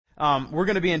We're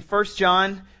going to be in 1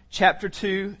 John chapter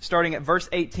 2, starting at verse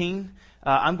 18.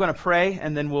 I'm going to pray,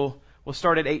 and then we'll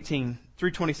start at 18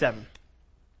 through 27.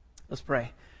 Let's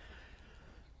pray.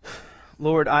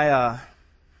 Lord, I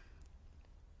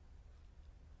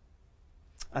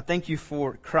thank you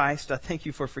for Christ. I thank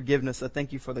you for forgiveness. I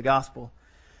thank you for the gospel.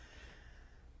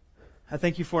 I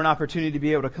thank you for an opportunity to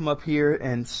be able to come up here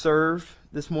and serve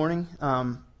this morning,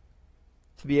 to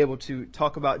be able to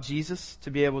talk about Jesus, to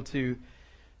be able to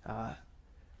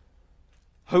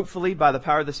hopefully, by the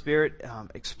power of the Spirit,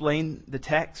 explain the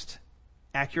text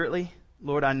accurately.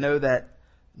 Lord, I know that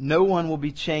no one will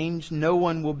be changed, no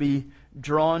one will be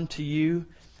drawn to you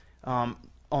on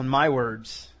my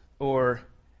words or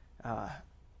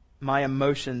my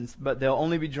emotions, but they'll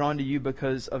only be drawn to you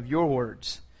because of your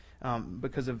words,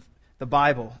 because of the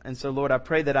Bible. And so, Lord, I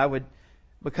pray that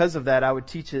because of that, I would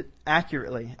teach it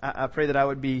accurately. I pray that I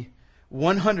would be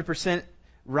 100%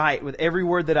 right with every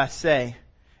word that I say,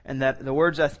 and that the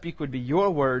words I speak would be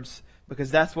your words, because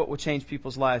that's what will change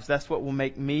people's lives. That's what will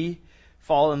make me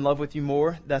fall in love with you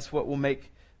more. That's what will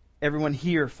make everyone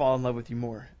here fall in love with you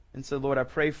more. And so, Lord, I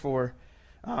pray for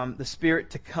the Spirit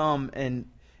to come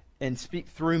and speak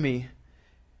through me.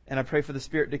 And I pray for the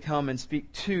Spirit to come and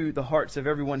speak to the hearts of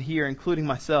everyone here, including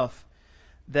myself,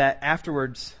 that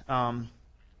afterwards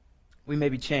we may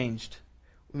be changed.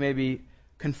 We may be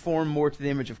conformed more to the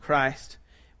image of Christ.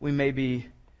 We may be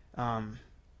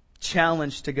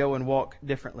challenged to go and walk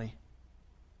differently.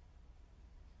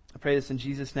 I pray this in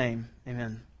Jesus' name.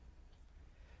 Amen.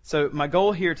 So my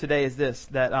goal here today is this,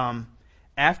 that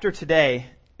after today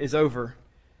is over,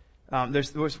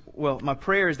 my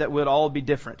prayer is that we'd all be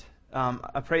different.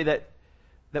 I pray that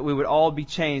we would all be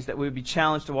changed, that we would be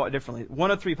challenged to walk differently. One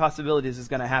of three possibilities is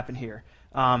going to happen here.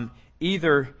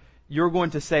 Either you're going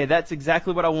to say, that's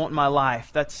exactly what I want in my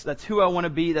life. That's who I want to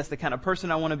be. That's the kind of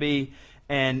person I want to be.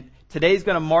 And today's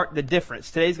going to mark the difference.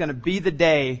 Today's going to be the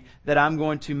day that I'm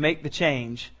going to make the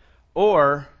change.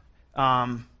 Or you're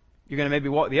going to maybe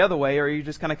walk the other way, or you're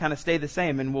just going to kind of stay the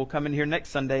same, and we'll come in here next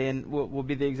Sunday and we'll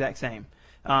be the exact same.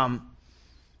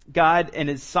 God and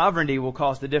His sovereignty will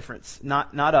cause the difference,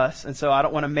 not us. And so I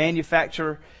don't want to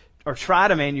manufacture or try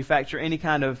to manufacture any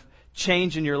kind of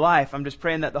change in your life. I'm just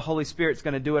praying that the Holy Spirit's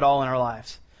going to do it all in our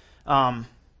lives. All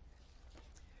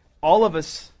of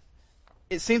us,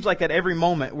 it seems like at every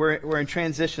moment we're in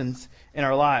transitions in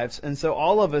our lives. And so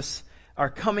all of us are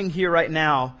coming here right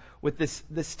now with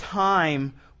this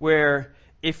time where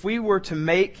if we were to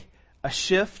make a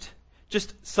shift,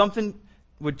 just something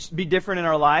would be different in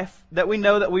our life that we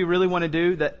know that we really want to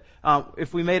do, that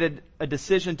if we made a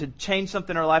decision to change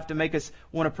something in our life to make us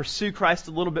want to pursue Christ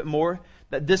a little bit more,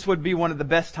 that this would be one of the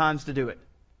best times to do it.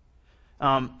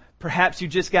 Perhaps you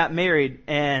just got married,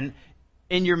 and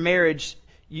in your marriage,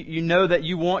 you know that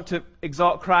you want to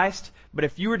exalt Christ, but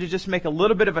if you were to just make a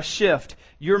little bit of a shift,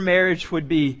 your marriage would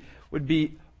be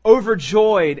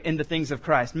overjoyed in the things of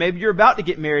Christ. Maybe you're about to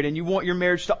get married and you want your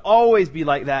marriage to always be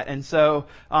like that. And so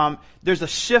there's a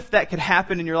shift that could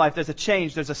happen in your life. There's a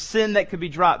change. There's a sin that could be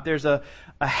dropped. There's a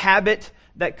habit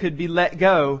that could be let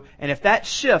go. And if that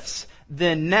shifts,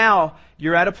 then now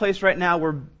you're at a place right now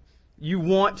where you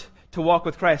want to walk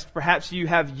with Christ. Perhaps you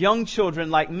have young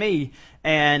children like me,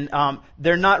 and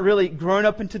they're not really grown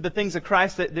up into the things of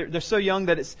Christ. That they're so young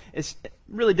that it's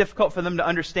really difficult for them to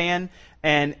understand.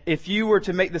 And if you were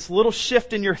to make this little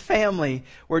shift in your family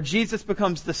where Jesus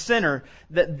becomes the center,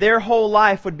 that their whole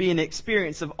life would be an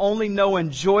experience of only knowing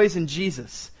joys in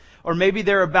Jesus. Or maybe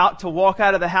they're about to walk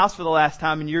out of the house for the last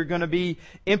time, and you're going to be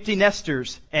empty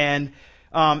nesters, and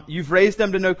you've raised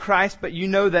them to know Christ, but you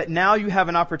know that now you have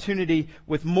an opportunity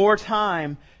with more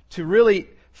time to really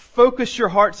focus your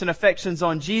hearts and affections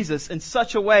on Jesus in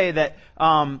such a way that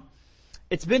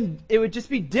it would just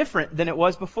be different than it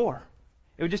was before.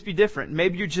 It would just be different.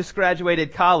 Maybe you just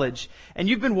graduated college and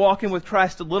you've been walking with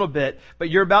Christ a little bit, but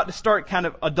you're about to start kind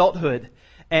of adulthood.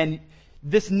 And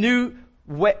this new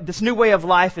way of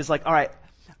life is like, all right,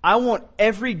 I want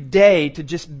every day to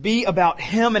just be about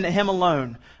Him and Him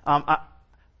alone.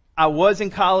 I was in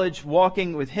college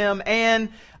walking with Him, and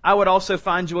I would also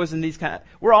find joys in these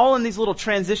we're all in these little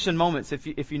transition moments,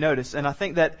 if you notice. And I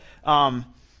think that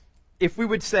if we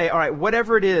would say, all right,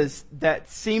 whatever it is that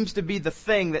seems to be the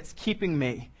thing that's keeping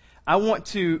me, I want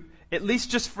to, at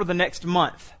least just for the next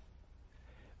month,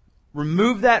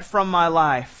 remove that from my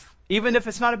life, even if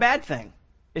it's not a bad thing.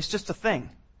 It's just a thing.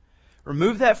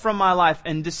 Remove that from my life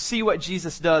and just see what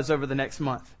Jesus does over the next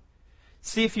month.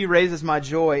 See if He raises my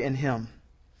joy in Him.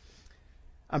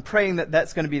 I'm praying that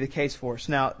that's going to be the case for us.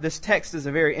 Now, this text is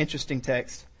a very interesting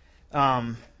text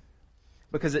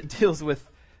because it deals with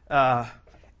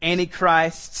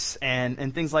antichrists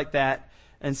and things like that.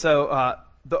 And so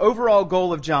the overall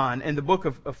goal of John in the book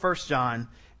of 1 John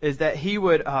is that he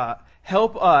would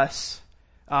help us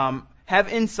have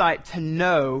insight to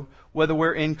know whether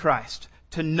we're in Christ,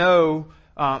 to know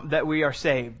that we are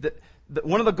saved.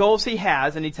 One of the goals he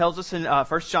has, and he tells us in 1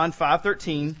 John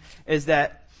 5:13, is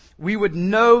that we would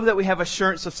know that we have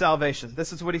assurance of salvation.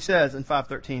 This is what he says in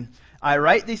 5:13. I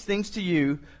write these things to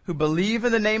you who believe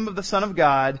in the name of the Son of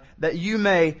God, that you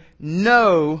may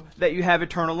know that you have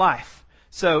eternal life.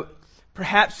 So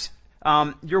perhaps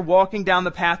you're walking down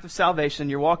the path of salvation.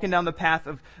 You're walking down the path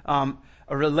of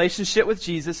a relationship with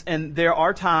Jesus, and there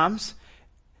are times,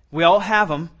 we all have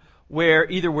them, where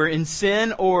either we're in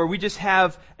sin or we just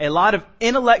have a lot of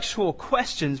intellectual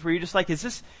questions where you're just like,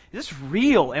 is this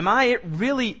real? Am I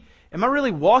really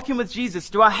walking with Jesus?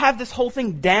 Do I have this whole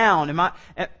thing down? Am I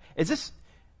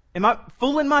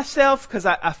fooling myself? Because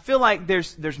I feel like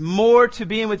there's more to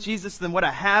being with Jesus than what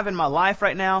I have in my life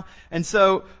right now. And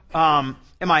so, am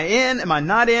I in? Am I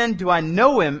not in? Do I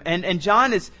know Him? And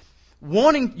John is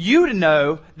wanting you to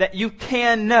know that you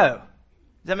can know.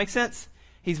 Does that make sense?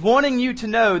 He's wanting you to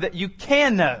know that you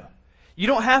can know. You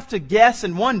don't have to guess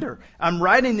and wonder. I'm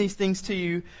writing these things to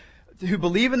you who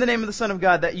believe in the name of the Son of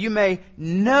God, that you may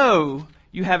know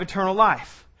you have eternal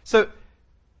life. So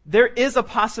there is a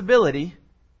possibility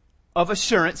of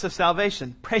assurance of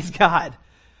salvation. Praise God.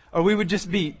 Or we would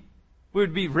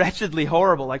be wretchedly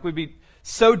horrible. Like we'd be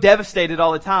so devastated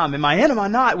all the time. Am I in? Am I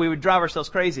not? We would drive ourselves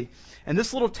crazy. And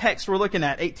this little text we're looking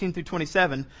at, 18 through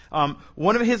 27,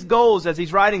 one of his goals as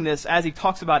he's writing this, as he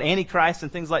talks about Antichrist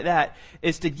and things like that,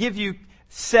 is to give you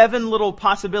 7 little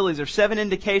possibilities or 7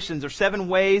 indications or 7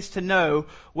 ways to know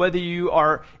whether you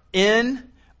are in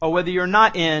or whether you're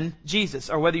not in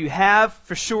Jesus, or whether you have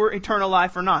for sure eternal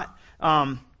life or not.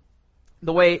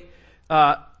 The way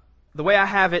I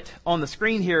have it on the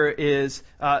screen here is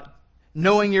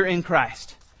knowing you're in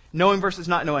Christ. Knowing versus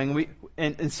not knowing.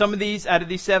 And some of these, out of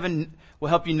these 7, will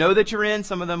help you know that you're in.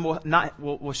 Some of them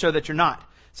will show that you're not.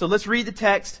 So let's read the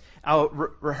text. I'll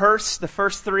rehearse the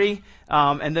first 3,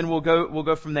 and then we'll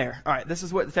go from there. All right, this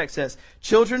is what the text says.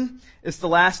 Children, it's the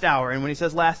last hour. And when he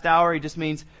says last hour, he just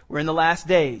means we're in the last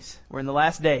days. We're in the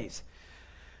last days.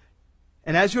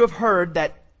 And as you have heard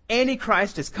that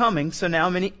Antichrist is coming, so now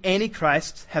many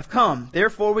Antichrists have come.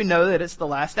 Therefore we know that it's the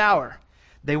last hour.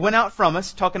 They went out from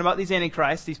us, talking about these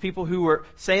Antichrists, these people who were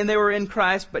saying they were in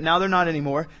Christ, but now they're not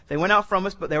anymore. They went out from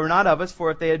us, but they were not of us, for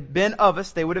if they had been of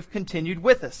us, they would have continued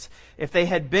with us. If they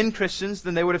had been Christians,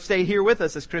 then they would have stayed here with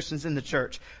us as Christians in the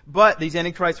church. But these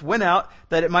Antichrists went out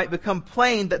that it might become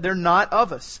plain that they're not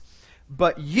of us.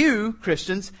 But you,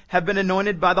 Christians, have been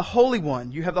anointed by the Holy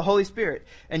One. You have the Holy Spirit,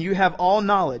 and you have all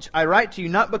knowledge. I write to you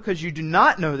not because you do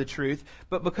not know the truth,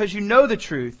 but because you know the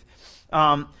truth.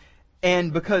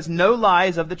 And because no lie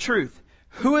is of the truth.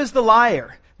 Who is the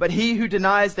liar but he who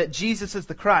denies that Jesus is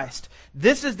the Christ?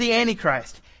 This is the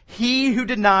Antichrist, he who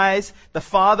denies the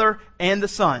Father and the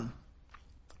Son.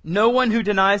 No one who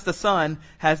denies the Son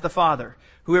has the Father.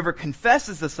 Whoever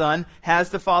confesses the Son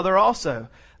has the Father also.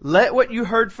 Let what you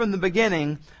heard from the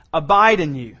beginning abide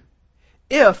in you.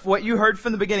 If what you heard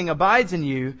from the beginning abides in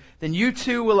you, then you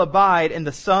too will abide in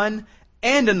the Son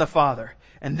and in the Father.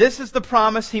 And this is the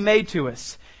promise he made to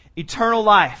us. Eternal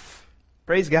life.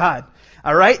 Praise God.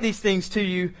 I write these things to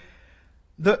you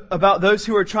about those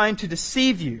who are trying to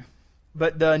deceive you.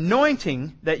 But the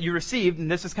anointing that you received, and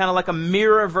this is kind of like a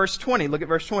mirror of verse 20. Look at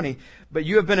verse 20. But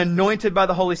you have been anointed by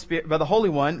the Holy Spirit, by the Holy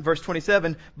One, verse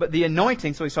 27. But the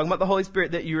anointing, so he's talking about the Holy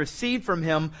Spirit that you received from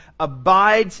Him,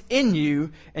 abides in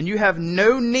you, and you have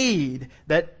no need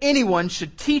that anyone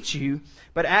should teach you.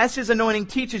 But as His anointing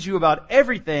teaches you about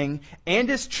everything, and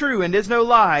is true and is no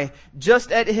lie,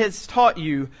 just as it has taught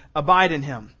you, abide in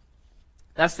Him.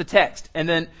 That's the text. And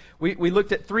then we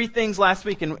looked at 3 things last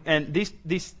week, and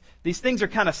these things are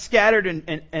kind of scattered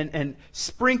and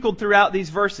sprinkled throughout these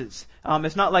verses.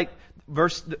 It's not like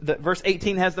verse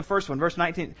 18 has the first one. Verse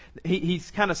 19, he's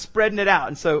kind of spreading it out.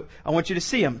 And so I want you to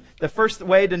see them. The first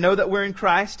way to know that we're in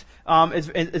Christ is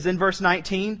in verse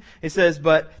 19. It says,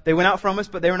 but they went out from us,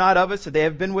 but they were not of us. So they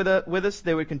have been with us.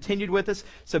 They were continued with us.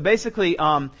 So basically,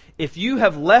 if you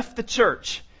have left the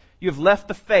church, you have left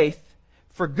the faith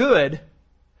for good,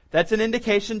 that's an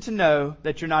indication to know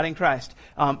that you're not in Christ.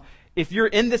 If you're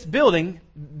in this building,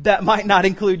 that might not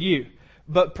include you.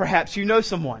 But perhaps you know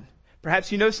someone.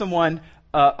 Perhaps you know someone,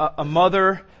 a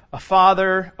mother, a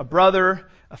father, a brother,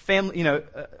 a family,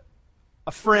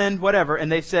 a friend, whatever.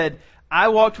 And they've said, I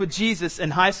walked with Jesus in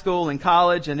high school and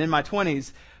college and in my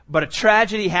 20s, but a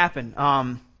tragedy happened.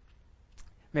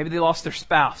 Maybe they lost their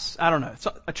spouse. I don't know.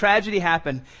 So a tragedy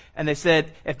happened, and they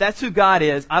said, if that's who God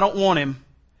is, I don't want him.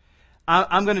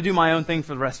 I'm going to do my own thing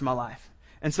for the rest of my life.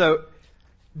 And so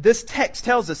this text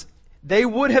tells us they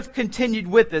would have continued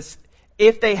with us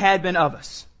if they had been of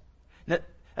us. Now,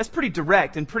 that's pretty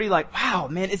direct and pretty like, wow,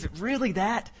 man, is it really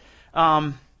that?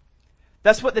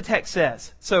 That's what the text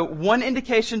says. So one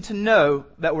indication to know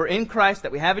that we're in Christ,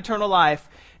 that we have eternal life,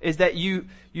 is that you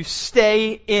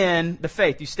stay in the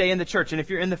faith. You stay in the church. And if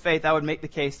you're in the faith, I would make the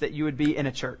case that you would be in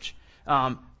a church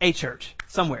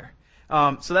somewhere.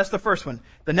 So that's the first one.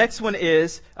 The next one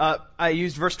is, I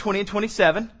used verse 20 and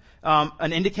 27.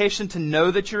 An indication to know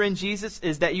that you're in Jesus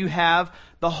is that you have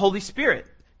the Holy Spirit.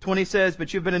 20 says,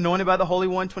 but you've been anointed by the Holy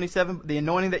One. 27, the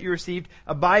anointing that you received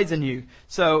abides in you.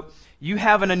 So you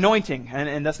have an anointing,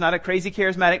 and that's not a crazy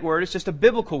charismatic word. It's just a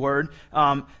biblical word,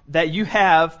 that you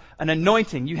have an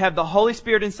anointing. You have the Holy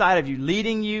Spirit inside of you,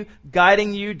 leading you,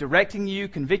 guiding you, directing you,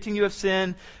 convicting you of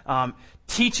sin,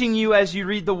 teaching you as you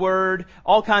read the Word,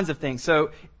 all kinds of things.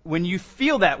 So when you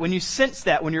feel that, when you sense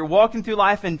that, when you're walking through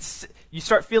life and you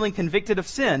start feeling convicted of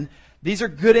sin, these are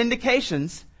good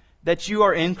indications that you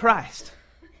are in Christ.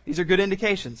 These are good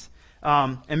indications.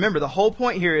 And remember, the whole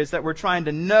point here is that we're trying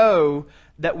to know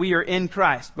that we are in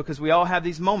Christ, because we all have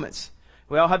these moments.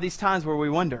 We all have these times where we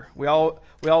wonder. We all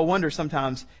wonder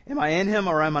sometimes, am I in Him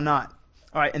or am I not?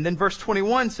 All right, and then verse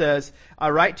 21 says,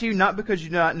 I write to you not because you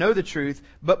do not know the truth,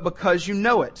 but because you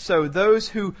know it. So those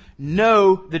who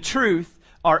know the truth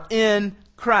are in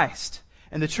Christ.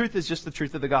 And the truth is just the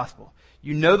truth of the gospel.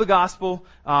 You know the gospel.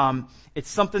 It's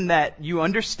something that you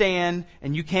understand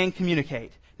and you can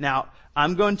communicate. Now,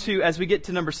 I'm going to, as we get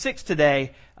to number 6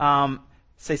 today,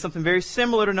 say something very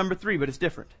similar to number 3, but it's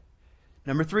different.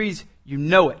 Number 3 is you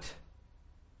know it.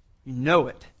 You know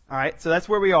it. All right, so that's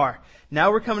where we are.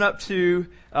 Now we're coming up to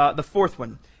the fourth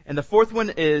one. And the fourth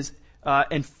one is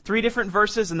in 3 different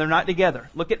verses, and they're not together.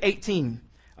 Look at 18.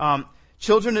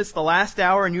 Children, it's the last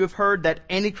hour, and you have heard that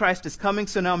Antichrist is coming,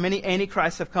 so now many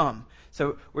Antichrists have come.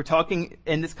 So we're talking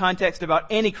in this context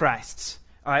about Antichrists.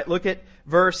 All right, look at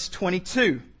verse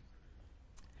 22.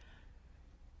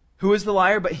 Who is the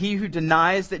liar but he who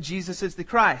denies that Jesus is the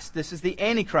Christ? This is the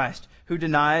Antichrist who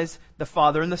denies the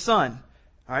Father and the Son.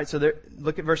 All right, so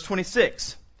look at verse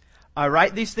 26. I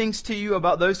write these things to you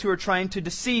about those who are trying to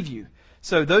deceive you.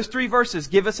 So those 3 verses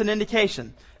give us an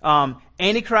indication.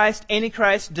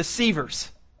 Antichrist,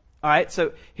 deceivers. All right,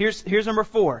 so here's number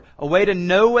 4. A way to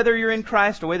know whether you're in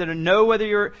Christ, a way to know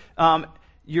whether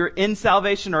you're in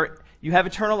salvation or you have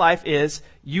eternal life is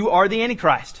you are the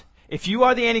Antichrist. If you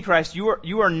are the Antichrist,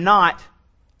 you are not.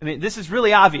 I mean, this is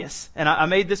really obvious, and I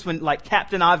made this one like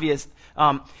Captain Obvious.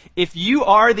 If you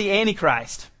are the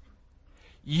Antichrist,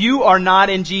 you are not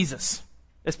in Jesus.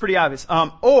 That's pretty obvious.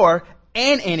 Or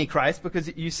an Antichrist,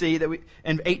 because you see that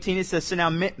in 18 it says, so now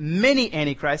many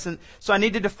Antichrists. And so I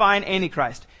need to define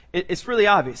Antichrist. It's really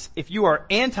obvious. If you are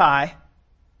anti-Christ,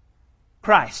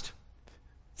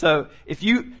 so if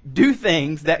you do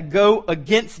things that go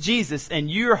against Jesus and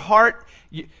your heart,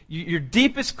 your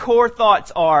deepest core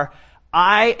thoughts are,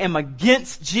 I am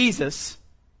against Jesus,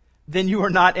 then you are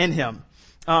not in Him.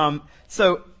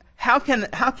 So how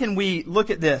can we look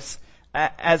at this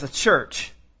as a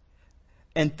church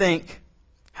and think,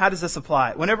 how does this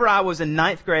apply? Whenever I was in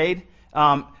 9th grade,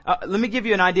 let me give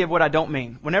you an idea of what I don't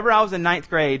mean. Whenever I was in 9th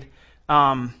grade,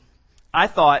 I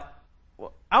thought,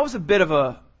 I was a bit of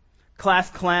a class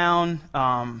clown,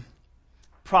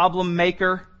 problem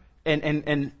maker,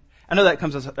 and I know that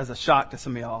comes as a shock to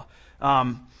some of y'all.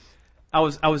 I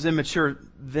was immature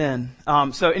then.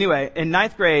 So anyway, in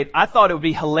 9th grade, I thought it would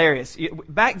be hilarious.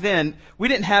 Back then, we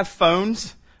didn't have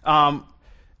phones.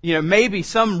 Maybe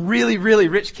some really, really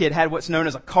rich kid had what's known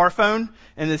as a car phone,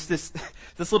 and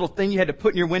this little thing you had to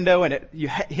put in your window, and you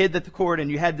hid the cord, and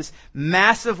you had this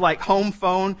massive like home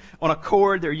phone on a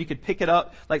cord there you could pick it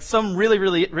up. Like some really,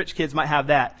 really rich kids might have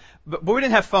that. But we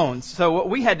didn't have phones. So what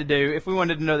we had to do, if we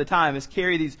wanted to know the time, is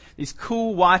carry these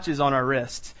cool watches on our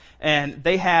wrists. And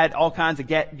they had all kinds of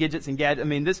gadgets and gadgets. I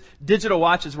mean, digital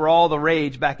watches were all the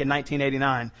rage back in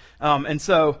 1989. And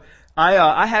so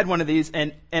I had one of these,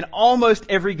 and almost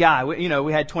every guy,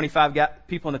 we had 25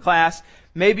 people in the class.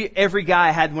 Maybe every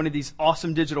guy had one of these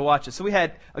awesome digital watches. So we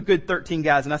had a good 13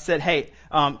 guys. And I said, hey,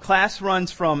 class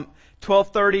runs from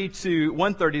 12:30 to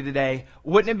 1:30 today.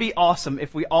 Wouldn't it be awesome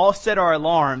if we all set our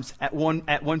alarms at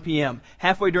 1 p.m.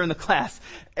 halfway during the class,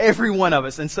 every one of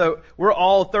us? And so we're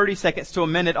all 30 seconds to a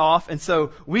minute off, and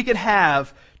so we could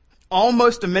have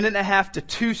almost a minute and a half to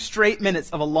 2 straight minutes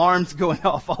of alarms going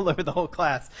off all over the whole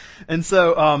class. And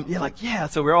so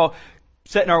so we're all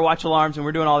setting our watch alarms and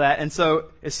we're doing all that. And so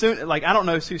as soon, like, I don't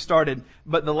know who started,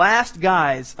 but the last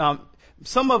guys,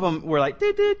 some of them were like,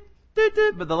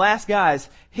 but the last guys,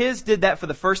 his did that for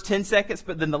the first 10 seconds,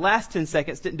 but then the last 10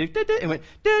 seconds didn't do, it went,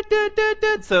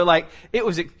 so like, it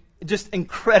was just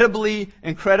incredibly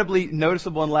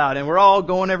noticeable and loud. And we're all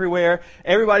going everywhere.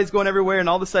 Everybody's going everywhere. And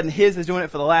all of a sudden his is doing it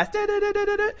for the last.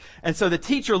 And so the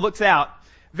teacher looks out,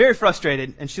 very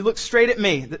frustrated, and she looks straight at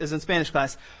me, that is in Spanish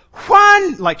class.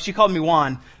 Juan! Like, she called me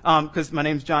Juan, cause my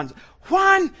name's John.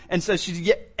 Juan! And so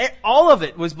all of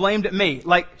it was blamed at me.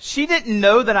 Like, she didn't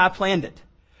know that I planned it.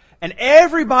 And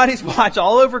everybody's watch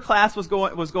all over class was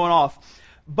going off.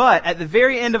 But at the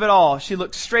very end of it all, she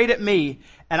looked straight at me,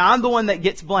 and I'm the one that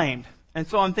gets blamed. And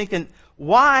so I'm thinking,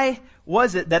 why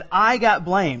was it that I got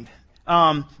blamed?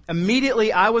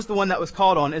 Immediately I was the one that was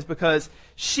called on, is because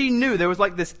she knew there was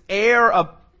like this air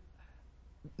of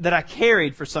that I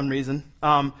carried for some reason,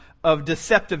 of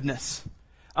deceptiveness.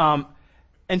 And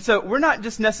so we're not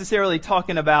just necessarily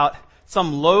talking about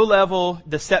some low-level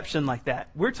deception like that.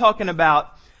 We're talking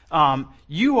about,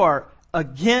 you are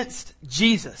against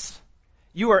Jesus.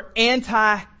 You are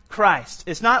anti-Christ.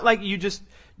 It's not like you just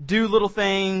do little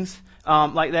things,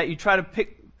 like that. You try to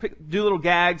do little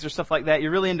gags or stuff like that.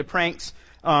 You're really into pranks.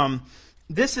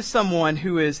 This is someone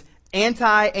who is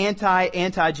anti-Jesus.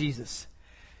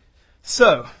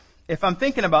 So, if I'm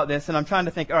thinking about this and I'm trying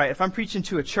to think, all right, if I'm preaching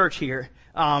to a church here,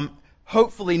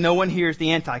 hopefully no one here is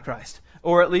the Antichrist,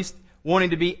 or at least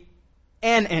wanting to be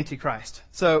an Antichrist.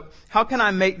 So, how can I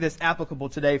make this applicable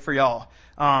today for y'all?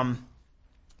 Well,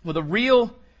 the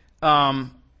real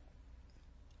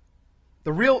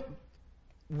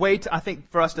way I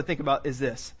think for us to think about is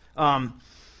this.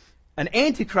 An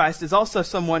Antichrist is also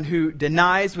someone who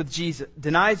denies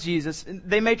Jesus.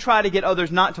 They may try to get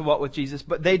others not to walk with Jesus,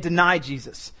 but they deny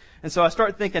Jesus. And so I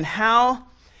start thinking, how,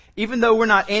 even though we're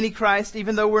not Antichrist,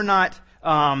 even though we're not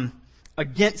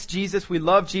against Jesus, we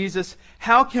love Jesus,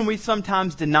 how can we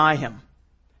sometimes deny Him?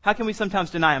 How can we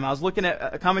sometimes deny Him? I was looking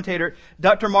at a commentator,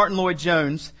 Dr. Martin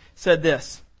Lloyd-Jones, said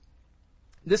this.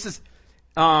 This is,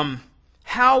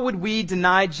 how would we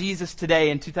deny Jesus today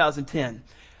in 2010?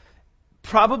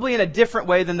 Probably in a different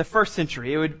way than the first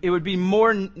century. It would be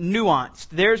more nuanced.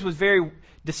 Theirs was very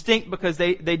distinct because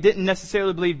they didn't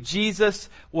necessarily believe Jesus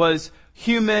was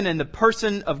human and the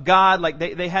person of God. Like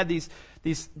they had these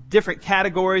different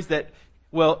categories that,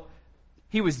 well,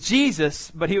 He was Jesus,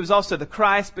 but He was also the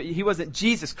Christ, but He wasn't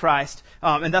Jesus Christ.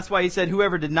 And that's why He said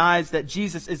whoever denies that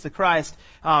Jesus is the Christ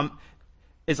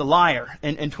is a liar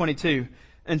in 22.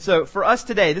 And so for us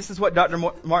today, this is what Dr.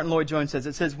 Martin Lloyd-Jones says.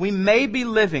 It says, we may,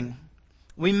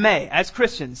 as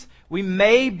Christians, we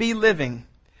may be living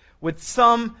with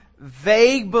some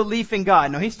vague belief in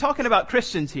God. Now, he's talking about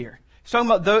Christians here. He's talking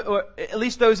about those, or at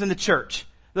least those in the church.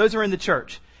 Those who are in the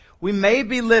church. We may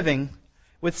be living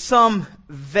with some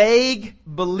vague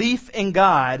belief in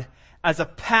God as a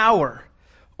power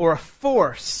or a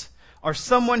force or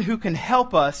someone who can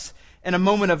help us in a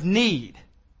moment of need.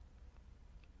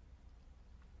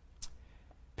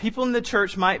 People in the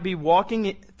church might be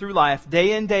walking through life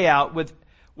day in, day out with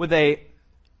a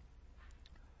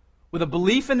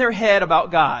belief in their head about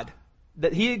God,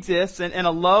 that He exists, and a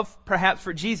love perhaps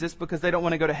for Jesus because they don't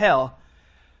want to go to hell.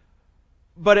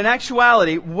 But in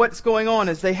actuality, what's going on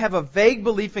is they have a vague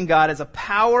belief in God as a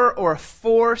power or a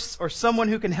force or someone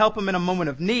who can help them in a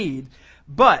moment of need.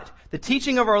 But the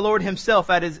teaching of our Lord Himself,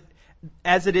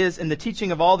 as it is in the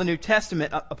teaching of all the New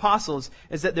Testament apostles,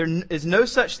 is that there is no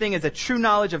such thing as a true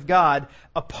knowledge of God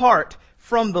apart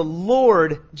from the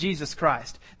Lord Jesus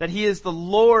Christ. That He is the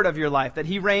Lord of your life, that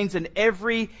He reigns in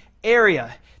every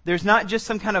area. There's not just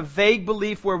some kind of vague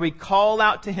belief where we call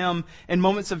out to Him in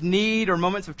moments of need or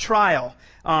moments of trial.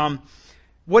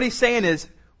 What he's saying is,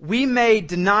 we may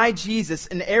deny Jesus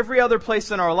in every other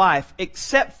place in our life,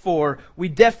 except for we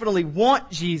definitely want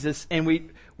Jesus and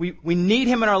we need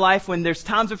Him in our life when there's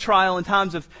times of trial and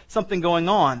times of something going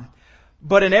on.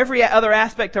 But in every other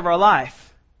aspect of our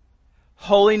life,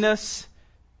 holiness,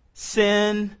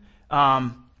 sin,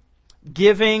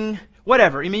 giving,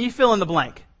 whatever. I mean, you fill in the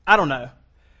blank. I don't know.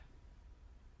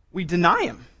 We deny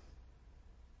Him.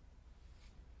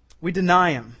 We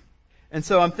deny Him. And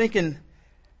so I'm thinking,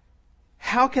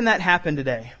 how can that happen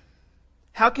today?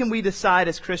 How can we decide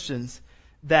as Christians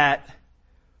that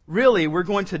really we're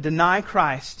going to deny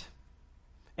Christ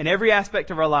in every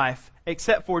aspect of our life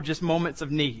except for just moments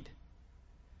of need?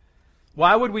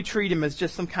 Why would we treat Him as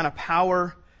just some kind of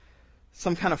power,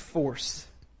 some kind of force?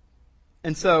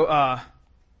 And so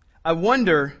I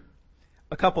wonder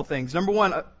a couple things. Number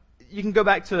one, you can go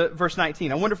back to verse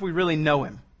 19. I wonder if we really know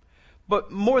Him. But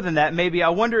more than that, maybe I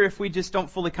wonder if we just don't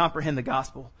fully comprehend the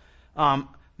gospel.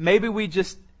 Maybe we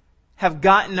just have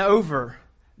gotten over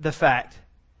the fact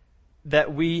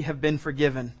that we have been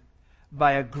forgiven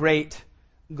by a great,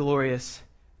 glorious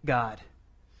God.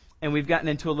 And we've gotten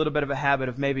into a little bit of a habit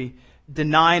of maybe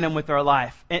denying Him with our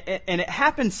life. And it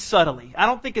happens subtly. I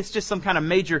don't think it's just some kind of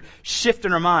major shift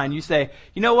in our mind. You say,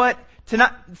 you know what?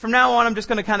 From now on, I'm just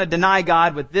going to kind of deny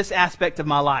God with this aspect of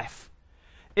my life.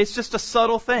 It's just a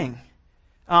subtle thing.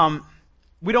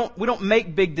 We don't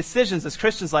make big decisions as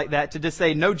Christians like that to just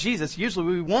say, no Jesus. Usually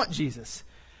we want Jesus.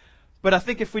 But I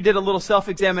think if we did a little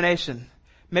self-examination,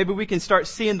 maybe we can start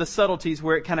seeing the subtleties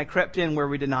where it kind of crept in where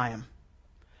we deny Him.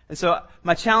 And so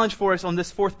my challenge for us on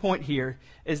this fourth point here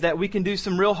is that we can do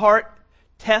some real heart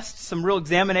tests, some real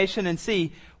examination, and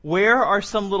see where are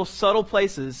some little subtle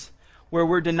places where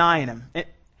we're denying Him.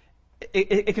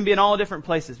 It can be in all different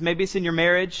places. Maybe it's in your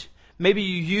marriage. Maybe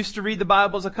you used to read the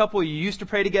Bible as a couple. You used to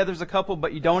pray together as a couple,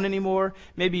 but you don't anymore.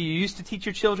 Maybe you used to teach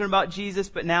your children about Jesus,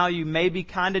 but now you maybe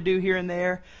kind of do here and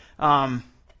there.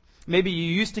 Maybe you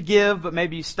used to give, but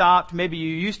maybe you stopped. Maybe you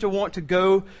used to want to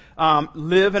go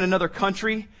live in another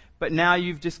country, but now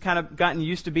you've just kind of gotten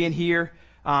used to being here.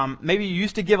 Maybe you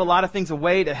used to give a lot of things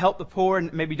away to help the poor,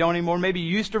 and maybe don't anymore. Maybe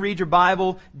you used to read your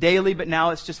Bible daily, but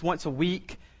now it's just once a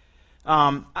week.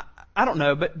 I don't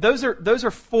know, but those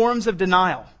are forms of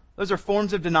denial. Those are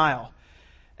forms of denial.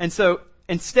 And so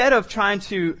instead of trying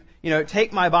to,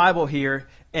 take my Bible here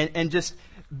and just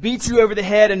beat you over the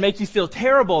head and make you feel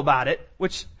terrible about it,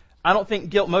 which I don't think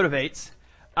guilt motivates,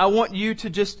 I want you to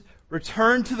just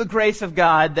return to the grace of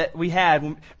God that we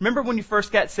had. Remember when you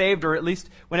first got saved, or at least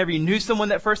whenever you knew someone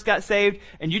that first got saved,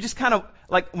 and you just kind of,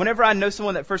 like, whenever I know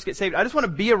someone that first gets saved, I just want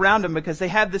to be around them because they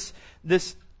have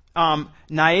this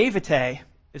naivete,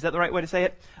 is that the right way to say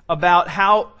it, about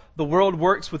how the world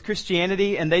works with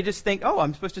Christianity, and they just think, oh,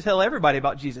 I'm supposed to tell everybody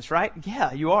about Jesus, right?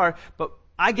 Yeah, you are, but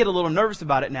I get a little nervous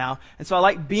about it now, and so I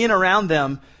like being around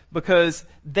them because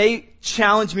they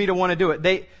challenge me to want to do it.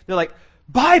 They're like,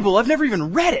 Bible, I've never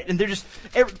even read it, and they're just,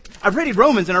 I've read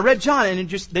Romans and I read John, and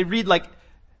they read like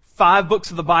 5 books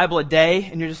of the Bible a day,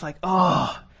 and you're just like,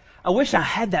 oh, I wish I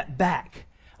had that back.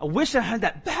 I wish I had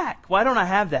that back. Why don't I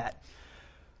have that?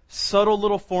 Subtle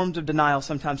little forms of denial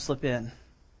sometimes slip in.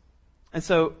 And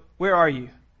so, where are you?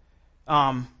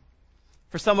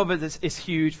 For some of it, it's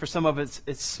huge. For some of it,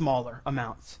 it's smaller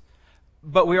amounts.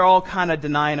 But we're all kind of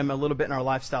denying Him a little bit in our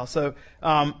lifestyle. So,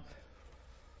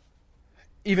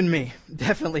 even me,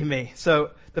 definitely me.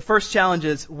 So, the first challenge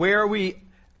is, where are we?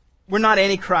 We're not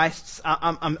antichrists.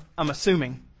 I'm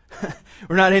assuming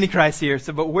we're not antichrists here.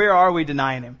 So, but where are we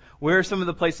denying Him? Where are some of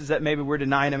the places that maybe we're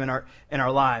denying Him in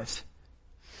our lives?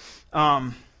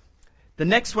 The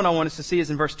next one I want us to see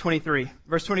is in verse 23.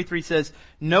 Verse 23 says,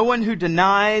 no one who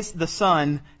denies the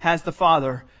Son has the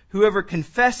Father. Whoever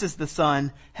confesses the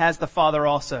Son has the Father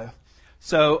also.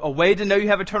 So a way to know you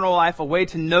have eternal life, a way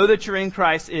to know that you're in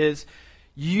Christ is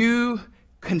you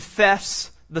confess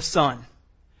the Son.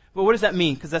 But what does that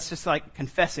mean? Because that's just like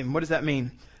confessing. What does that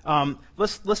mean?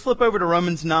 Let's flip over to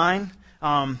Romans 9.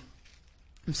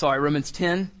 Romans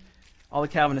 10. All the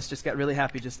Calvinists just got really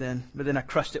happy just then, but then I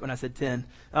crushed it when I said 10.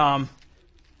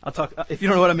 I'll talk. If you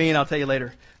don't know what I mean, I'll tell you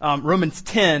later. Romans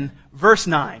 10, verse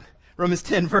 9. Romans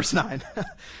 10, verse 9.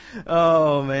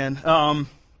 Oh, man.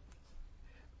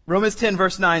 Romans 10,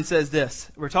 verse 9 says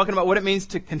this. We're talking about what it means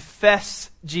to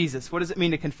confess Jesus. What does it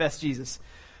mean to confess Jesus?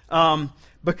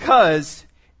 Because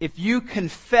if you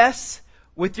confess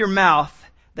with your mouth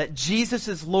that Jesus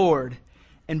is Lord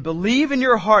and believe in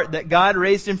your heart that God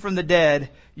raised Him from the dead,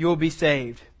 you will be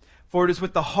saved. For it is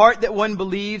with the heart that one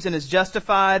believes and is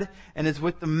justified, and is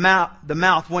with the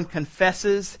mouth one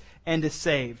confesses and is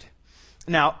saved.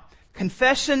 Now,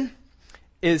 confession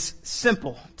is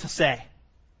simple to say.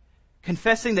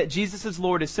 Confessing that Jesus is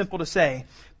Lord is simple to say,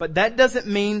 but that doesn't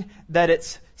mean that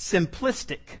it's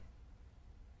simplistic.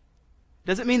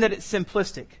 Doesn't mean that it's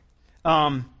simplistic.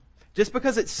 Just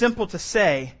because it's simple to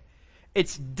say,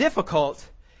 it's difficult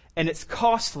and it's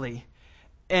costly.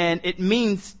 And it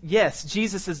means, yes,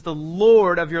 Jesus is the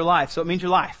Lord of your life. So it means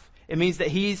your life. It means that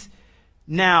He's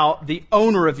now the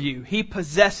owner of you. He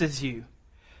possesses you.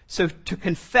 So to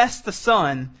confess the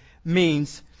Son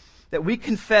means that we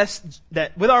confess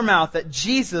that with our mouth that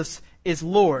Jesus is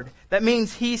Lord. That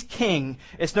means He's King.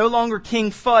 It's no longer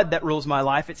King Fudd that rules my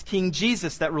life. It's King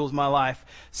Jesus that rules my life.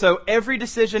 So every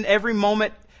decision, every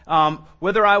moment,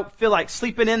 whether I feel like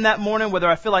sleeping in that morning, whether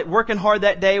I feel like working hard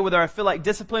that day, whether I feel like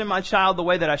disciplining my child the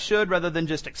way that I should rather than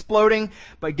just exploding,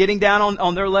 but getting down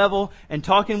on their level and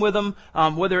talking with them,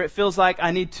 whether it feels like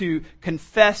I need to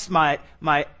confess my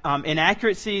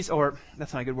inaccuracies, or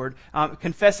that's not a good word,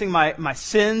 confessing my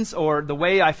sins, or the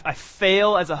way I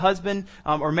fail as a husband,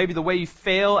 or maybe the way you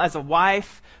fail as a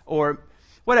wife, or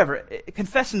whatever,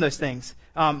 confessing those things,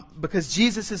 because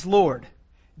Jesus is Lord.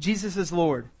 Jesus is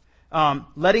Lord.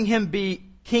 Letting Him be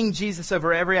King Jesus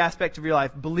over every aspect of your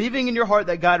life. Believing in your heart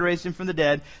that God raised Him from the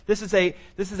dead. This is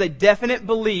a definite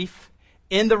belief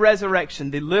in the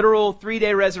resurrection, the literal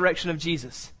 3-day resurrection of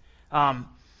Jesus. And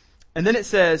then it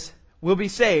says, we'll be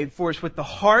saved, for it's with the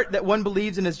heart that one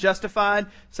believes and is justified.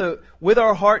 So with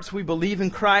our hearts we believe in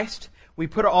Christ. We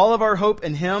put all of our hope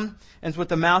in Him, and it's with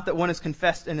the mouth that one is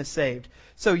confessed and is saved.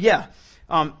 So yeah,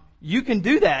 you can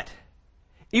do that.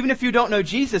 Even if you don't know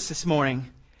Jesus this morning,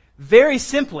 very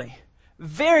simply,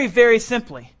 very, very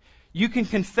simply, you can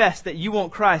confess that you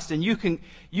want Christ, and you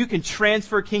can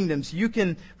transfer kingdoms. You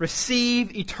can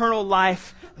receive eternal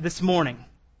life this morning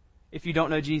if you don't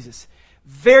know Jesus.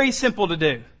 Very simple to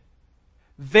do.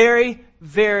 Very,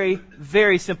 very,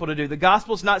 very simple to do. The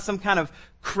gospel is not some kind of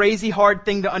crazy hard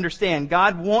thing to understand.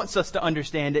 God wants us to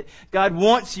understand it. God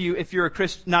wants you, if you're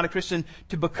not a Christian,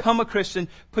 to become a Christian,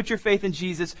 put your faith in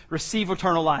Jesus, receive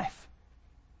eternal life.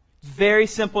 Very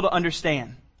simple to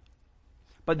understand.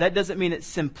 But that doesn't mean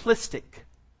it's simplistic.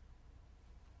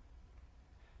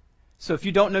 So if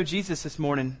you don't know Jesus this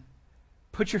morning,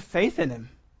 put your faith in Him.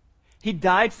 He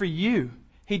died for you.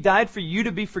 He died for you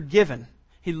to be forgiven.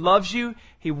 He loves you.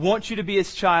 He wants you to be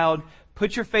His child.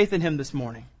 Put your faith in Him this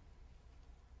morning.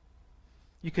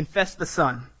 You confess the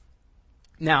Son.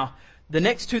 Now, the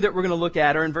next two that we're going to look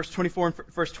at are in verse 24 and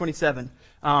verse 27.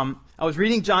 I was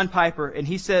reading John Piper, and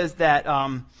he says that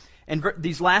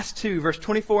these last two, verse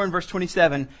 24 and verse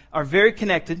 27, are very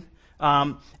connected.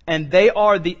 And they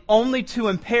are the only two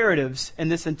imperatives in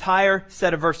this entire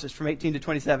set of verses from 18 to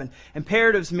 27.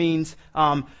 Imperatives means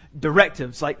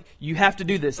directives, like you have to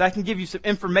do this. I can give you some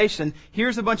information.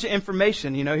 Here's a bunch of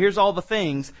information. Here's all the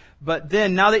things. But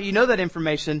then now that you know that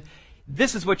information,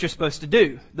 this is what you're supposed to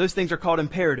do. Those things are called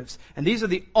imperatives. And these are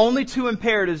the only two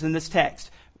imperatives in this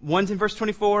text. One's in verse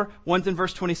 24, one's in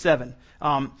verse 27.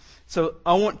 So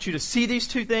I want you to see these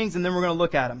two things, and then we're going to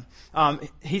look at them.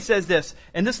 He says this,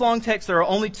 in this long text there are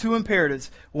only two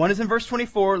imperatives. One is in verse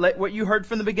 24, let what you heard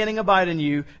from the beginning abide in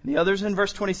you. And the other is in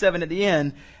verse 27 at the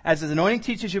end, as His anointing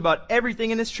teaches you about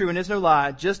everything and is true and is no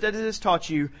lie, just as it has taught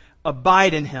you,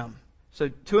 abide in Him. So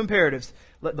two imperatives.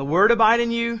 Let the Word abide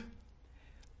in you,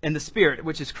 and the Spirit,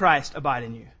 which is Christ, abide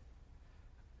in you.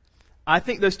 I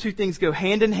think those two things go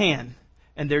hand in hand,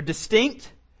 and they're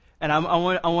distinct. And I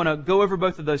want to go over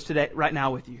both of those today, right now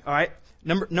with you. All right.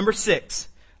 Number 6.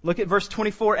 Look at verse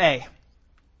 24a.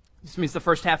 This means the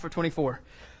first half of 24.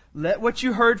 Let what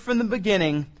you heard from the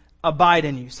beginning abide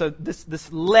in you. So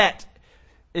this let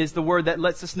is the word that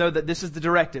lets us know that this is the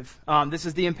directive. This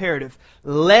is the imperative.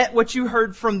 Let what you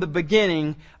heard from the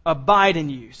beginning abide in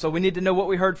you. So we need to know what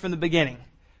we heard from the beginning.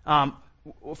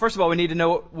 First of all, we need to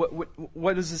know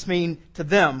what does this mean to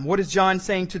them? What is John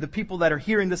saying to the people that are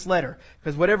hearing this letter?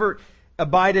 Because whatever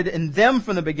abided in them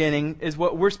from the beginning is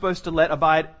what we're supposed to let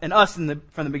abide in us from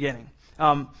the beginning.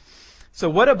 So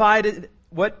what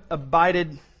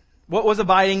was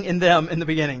abiding in them in the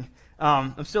beginning?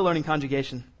 I'm still learning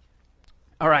conjugation.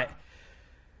 All right.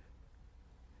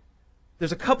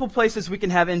 There's a couple places we can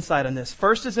have insight on this.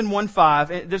 First is in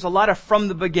 1:5. There's a lot of from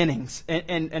the beginnings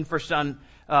in 1 John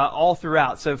all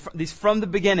throughout. So these from the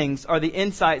beginnings are the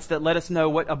insights that let us know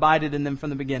what abided in them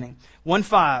from the beginning.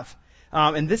 1:5.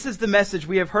 And this is the message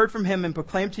we have heard from Him and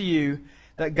proclaimed to you,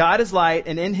 that God is light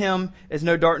and in Him is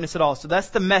no darkness at all. So that's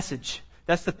the message.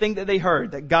 That's the thing that they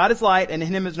heard, that God is light and in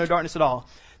Him is no darkness at all.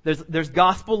 There's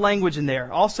gospel language in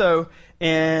there. Also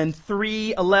in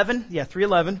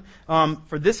 3:11,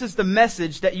 for this is the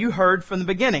message that you heard from the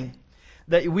beginning,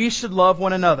 that we should love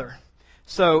one another.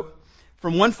 So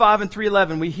from 1:5 and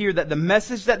 3:11, we hear that the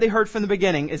message that they heard from the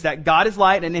beginning is that God is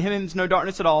light and in Him is no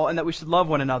darkness at all, and that we should love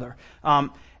one another.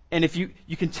 And if you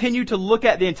continue to look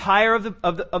at the entire of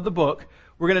the book,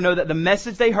 we're going to know that the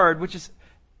message they heard, which is,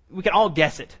 we can all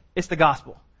guess it, it's the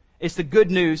gospel. It's the good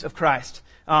news of Christ.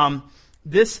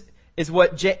 This is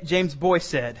what James Boyce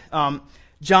said.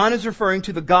 John is referring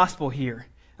to the gospel here,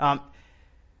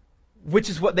 which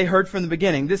is what they heard from the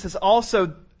beginning. This is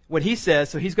also what he says,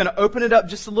 so he's going to open it up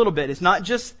just a little bit. It's not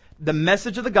just the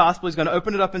message of the gospel. He's going to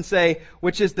open it up and say,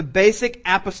 which is the basic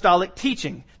apostolic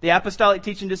teaching. The apostolic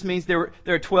teaching just means there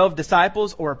are 12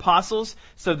 disciples or apostles.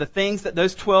 So the things that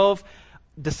those 12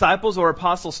 disciples or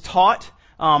apostles taught,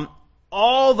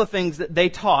 all the things that they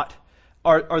taught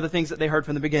are the things that they heard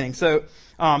from the beginning. So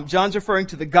John's referring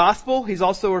to the gospel. He's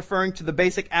also referring to the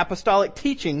basic apostolic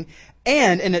teaching.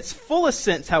 And in its fullest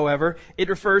sense, however, it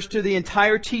refers to the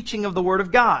entire teaching of the Word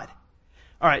of God.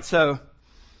 All right, so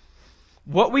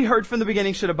what we heard from the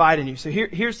beginning should abide in you. So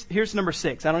here's number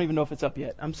 6. I don't even know if it's up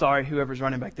yet. I'm sorry, whoever's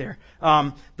running back there.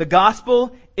 The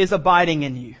gospel is abiding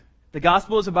in you. The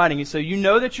gospel is abiding in you. So you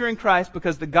know that you're in Christ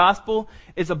because the gospel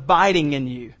is abiding in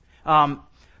you.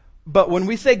 But when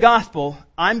we say gospel,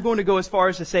 I'm going to go as far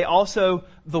as to say also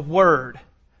the Word.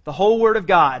 The whole Word of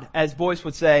God, as Boyce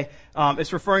would say,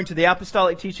 it's referring to the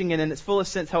apostolic teaching, and in its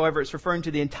fullest sense, however, it's referring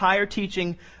to the entire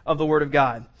teaching of the Word of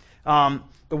God.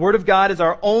 The Word of God is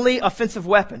our only offensive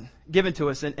weapon given to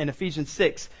us in Ephesians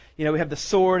 6. You know, we have the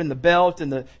sword and the belt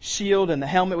and the shield and the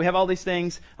helmet. We have all these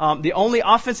things. The only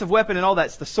offensive weapon in all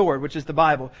that's the sword, which is the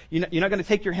Bible. You're not going to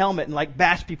take your helmet and like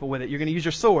bash people with it. You're going to use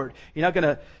your sword. You're not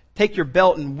going to take your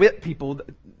belt and whip people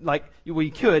like well,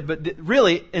 you could, but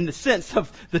really in the sense of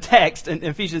the text in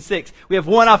Ephesians 6, we have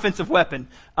one offensive weapon,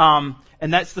 and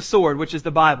that's the sword, which is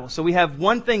the Bible. So we have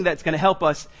one thing that's going to help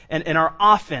us in our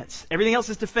offense. Everything else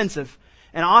is defensive.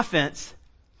 In offense,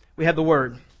 we have the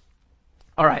Word.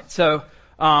 All right, so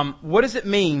what does it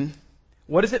mean?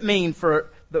 What does it mean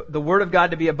for the Word of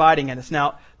God to be abiding in us?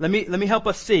 Now, let me help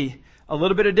us see a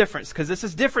little bit of difference, because this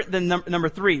is different than number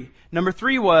 3. Number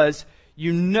 3 was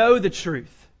you know the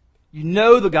truth. You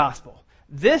know the gospel.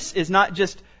 This is not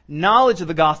just knowledge of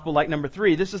the gospel like number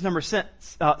 3. This is number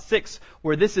 6,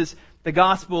 where this is the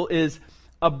gospel is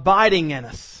abiding in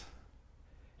us.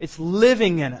 It's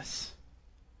living in us.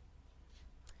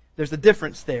 There's a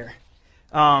difference there.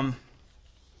 Let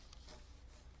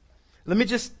me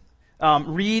just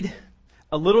read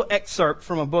a little excerpt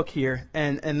from a book here,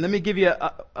 and let me give you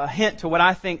a hint to what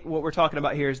I think what we're talking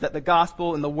about here is that the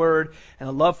gospel and the Word and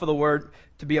the love for the Word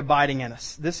to be abiding in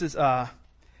us. This is a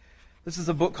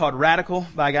book called Radical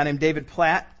by a guy named David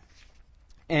Platt,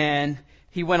 and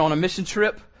he went on a mission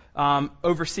trip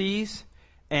overseas,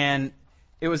 and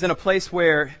it was in a place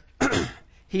where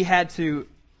he had to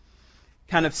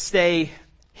kind of stay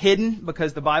hidden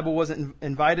because the Bible wasn't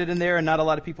invited in there, and not a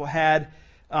lot of people had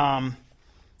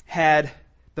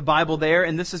the Bible there.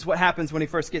 And this is what happens when he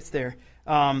first gets there.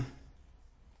 The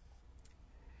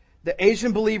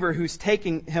Asian believer who's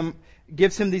taking him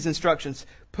gives him these instructions.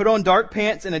 Put on dark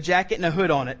pants and a jacket and a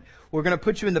hood on it. We're going to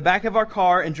put you in the back of our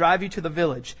car and drive you to the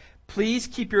village. Please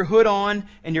keep your hood on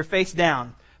and your face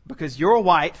down because you're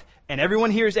white and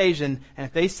everyone here is Asian. And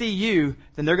if they see you,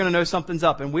 then they're going to know something's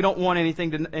up. And we don't want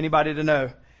anybody to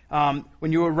know.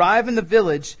 When you arrive in the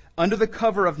village under the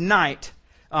cover of night,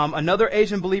 another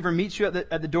Asian believer meets you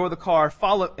at the door of the car.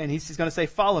 Follow, and he's going to say,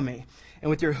 "Follow me." And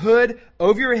with your hood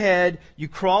over your head, you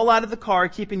crawl out of the car,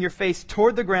 keeping your face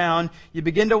toward the ground. You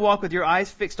begin to walk with your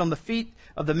eyes fixed on the feet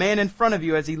of the man in front of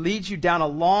you as he leads you down a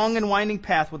long and winding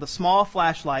path with a small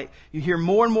flashlight. You hear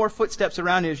more and more footsteps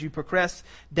around you as you progress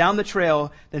down the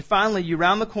trail. Then finally, you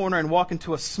round the corner and walk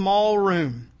into a small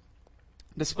room.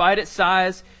 Despite its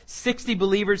size, 60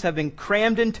 believers have been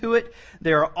crammed into it.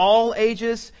 They are all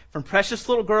ages, from precious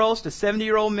little girls to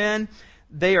 70-year-old men.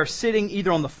 They are sitting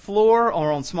either on the floor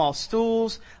or on small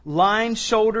stools, lined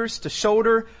shoulders to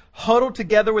shoulder, huddled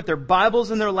together with their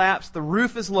Bibles in their laps. The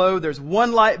roof is low. There's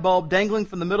one light bulb dangling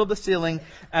from the middle of the ceiling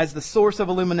as the source of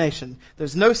illumination.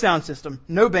 There's no sound system,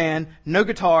 no band, no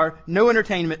guitar, no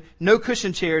entertainment, no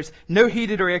cushion chairs, no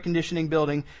heated or air conditioning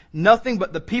building, nothing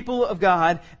but the people of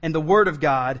God and the Word of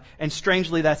God. And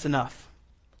strangely, that's enough.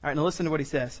 All right, now listen to what he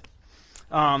says.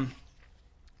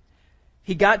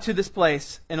 He got to this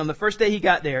place, and on the first day he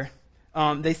got there,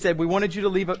 they said, "We wanted you to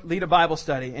lead a Bible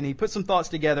study." And he put some thoughts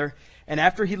together, and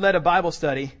after he led a Bible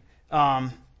study,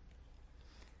 he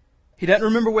doesn't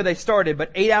remember where they started, but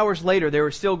 8 hours later they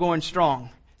were still going strong,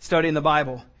 studying the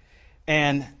Bible.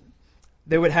 And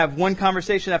they would have one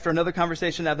conversation after another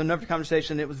conversation after another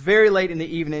conversation. It was very late in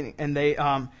the evening, and they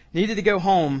needed to go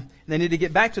home. They needed to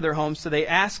get back to their homes, so they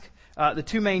asked the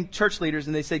two main church leaders,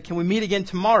 and they said, "Can we meet again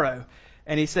tomorrow?"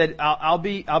 And he said, I'll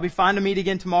be fine to meet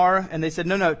again tomorrow. And they said,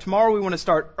 no, tomorrow we want to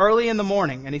start early in the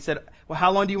morning. And he said, "Well,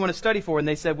 how long do you want to study for?" And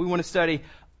they said, "We want to study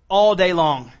all day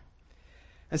long."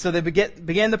 And so they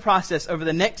began the process. Over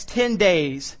the next 10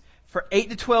 days, for 8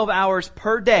 to 12 hours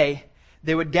per day,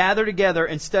 they would gather together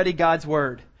and study God's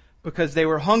Word because they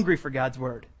were hungry for God's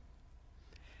Word.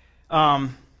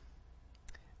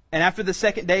 And after the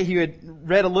second day, he had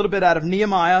read a little bit out of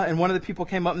Nehemiah, and one of the people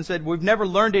came up and said, "We've never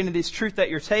learned any of this truth that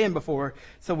you're saying before,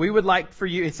 so we would like for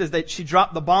you," it says that she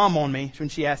dropped the bomb on me when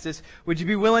she asked this, "Would you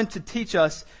be willing to teach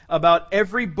us about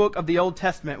every book of the Old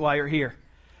Testament while you're here?"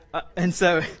 And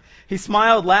so he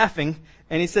smiled laughing,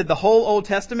 and he said the whole Old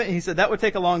Testament, and he said that would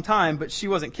take a long time, but she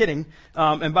wasn't kidding.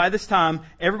 And by this time,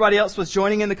 everybody else was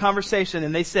joining in the conversation,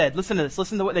 and they said, listen to this,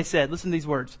 listen to what they said, listen to these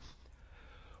words.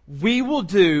 We will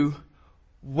do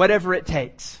whatever it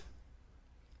takes.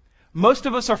 Most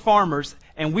of us are farmers,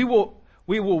 and we will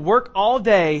work all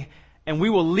day, and we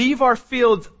will leave our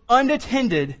fields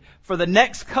unattended for the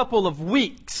next couple of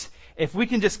weeks if we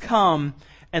can just come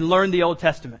and learn the Old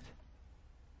Testament.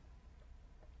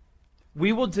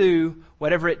 We will do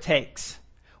whatever it takes.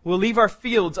 We'll leave our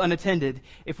fields unattended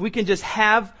if we can just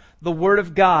have the Word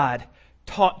of God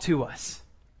taught to us.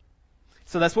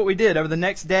 So that's what we did. Over the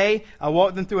next day, I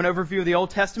walked them through an overview of the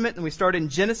Old Testament, and we started in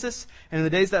Genesis. And in the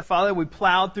days that followed, we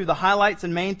plowed through the highlights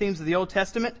and main themes of the Old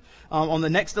Testament. On the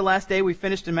next to last day, we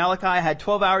finished in Malachi. I had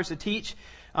 12 hours to teach.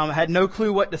 I had no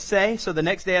clue what to say. So the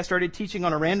next day, I started teaching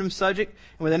on a random subject.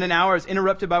 And within an hour, I was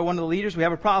interrupted by one of the leaders. We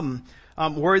have a problem.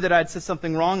 Worried that I had said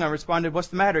something wrong, I responded, what's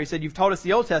the matter? He said, you've taught us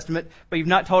the Old Testament, but you've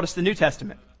not taught us the New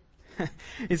Testament.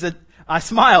 He said, I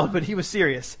smiled, but he was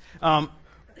serious.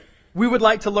 We would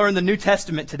like to learn the New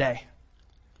Testament today.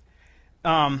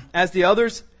 As the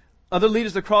other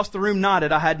leaders across the room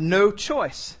nodded, I had no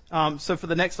choice. So for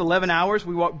the next 11 hours,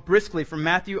 we walked briskly from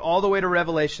Matthew all the way to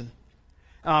Revelation.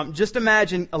 Just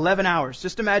imagine 11 hours.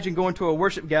 Just imagine going to a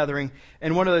worship gathering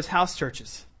in one of those house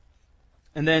churches.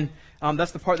 And then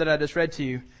that's the part that I just read to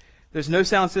you. There's no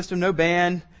sound system, no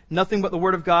band, nothing but the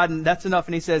Word of God, and that's enough.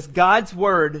 And he says, God's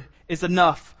Word is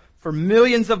enough for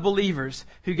millions of believers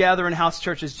who gather in house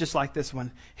churches just like this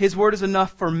one. His Word is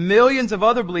enough for millions of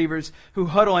other believers who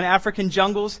huddle in African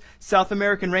jungles, South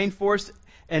American rainforests,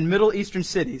 and Middle Eastern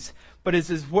cities. But is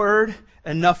His Word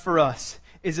enough for us?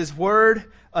 Is His Word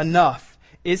enough?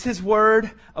 Is His Word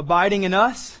abiding in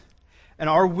us? And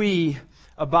are we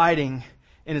abiding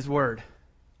in His Word?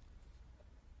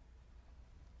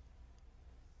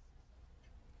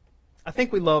 I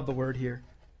think we love the Word here.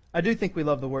 I do think we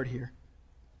love the Word here.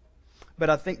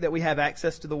 But I think that we have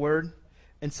access to the Word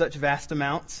in such vast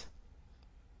amounts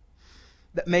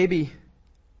that maybe,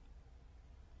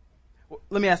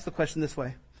 let me ask the question this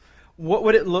way. What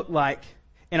would it look like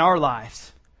in our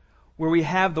lives where we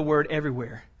have the Word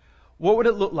everywhere? What would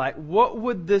it look like? What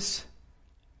would this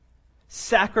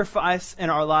sacrifice in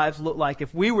our lives look like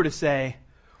if we were to say,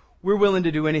 we're willing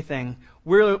to do anything.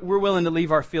 We're willing to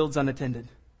leave our fields unattended.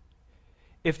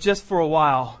 If just for a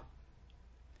while,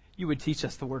 you would teach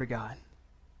us the Word of God.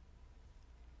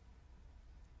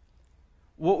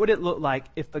 What would it look like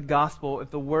if the gospel, if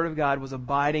the Word of God was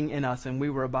abiding in us and we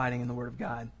were abiding in the Word of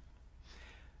God?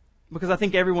 Because I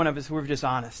think every one of us, we're just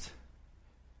honest.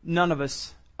 None of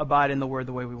us abide in the Word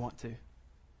the way we want to.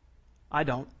 I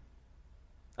don't.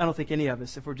 I don't think any of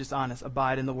us, if we're just honest,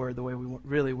 abide in the Word the way we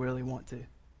really, really want to.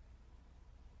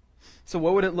 So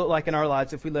what would it look like in our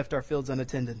lives if we left our fields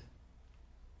unattended?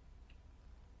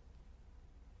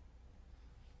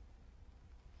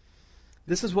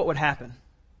 This is what would happen.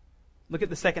 Look at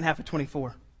the second half of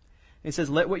 24. It says,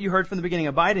 let what you heard from the beginning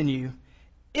abide in you,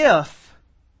 if,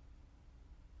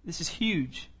 this is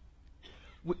huge,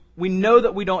 we know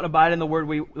that we don't abide in the Word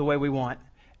the way we want.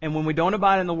 And when we don't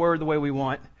abide in the Word the way we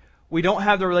want, we don't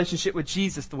have the relationship with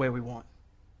Jesus the way we want.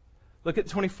 Look at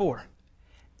 24.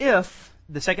 If,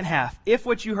 the second half, if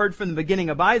what you heard from the beginning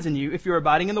abides in you, if you're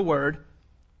abiding in the Word,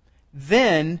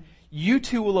 then you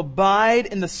too will abide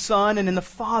in the Son and in the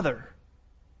Father.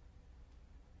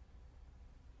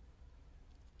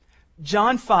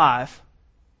 John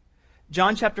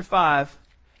chapter 5,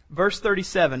 verse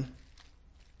 37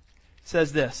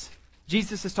 says this.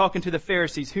 Jesus is talking to the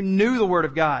Pharisees who knew the Word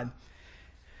of God.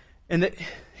 And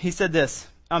he said this.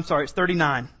 I'm sorry, it's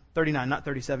 39, not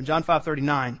 37. John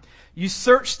 5:39. You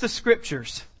search the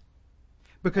Scriptures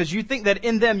because you think that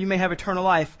in them you may have eternal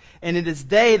life, and it is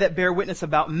they that bear witness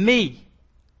about me.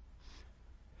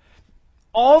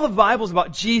 All the Bible is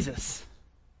about Jesus.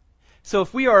 So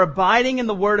if we are abiding in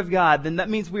the Word of God, then that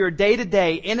means we are day to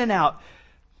day, in and out,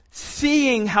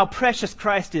 seeing how precious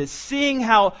Christ is, seeing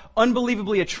how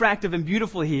unbelievably attractive and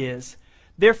beautiful He is.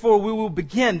 Therefore, we will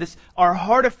begin this, our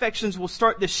heart affections will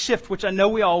start this shift, which I know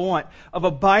we all want, of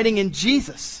abiding in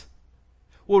Jesus.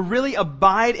 We'll really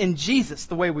abide in Jesus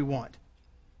the way we want.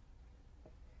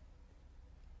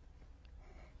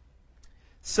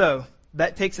 So,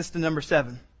 that takes us to number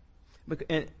 7.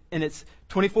 And it's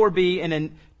 24b and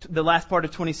then the last part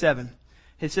of 27.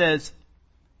 It says,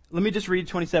 let me just read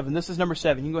 27. This is number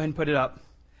 7. You can go ahead and put it up.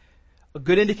 A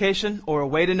good indication or a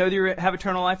way to know that you have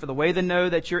eternal life, or the way to know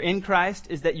that you're in Christ,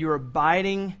 is that you're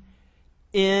abiding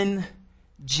in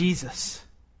Jesus.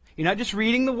 You're not just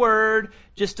reading the Word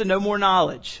just to know more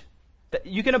knowledge. That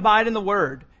you can abide in the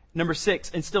Word Number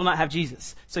 6, and still not have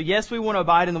Jesus. So yes, we want to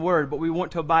abide in the Word, but we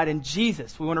want to abide in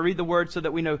Jesus. We want to read the Word so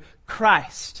that we know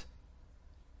Christ.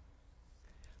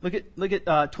 Look at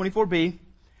 24b.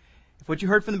 If what you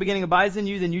heard from the beginning abides in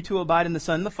you, then you too will abide in the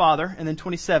Son and the Father. And then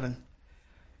 27,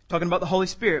 talking about the Holy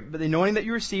Spirit. But the anointing that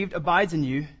you received abides in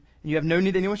you, and you have no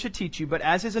need that anyone should teach you. But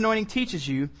as His anointing teaches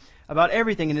you about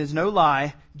everything, and is no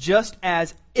lie, just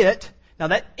as it. Now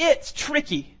that it's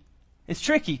tricky. It's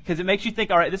tricky because it makes you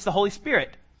think, all right, this is the Holy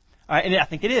Spirit. All right, and I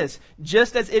think it is.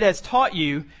 Just as it has taught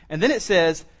you, and then it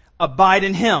says, abide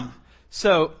in Him.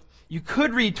 So you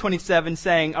could read 27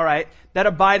 saying, all right, that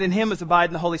abide in Him is abide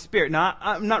in the Holy Spirit. Now,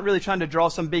 I'm not really trying to draw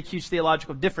some big, huge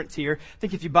theological difference here. I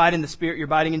think if you abide in the Spirit, you're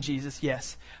abiding in Jesus,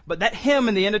 yes. But that Him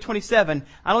in the end of 27,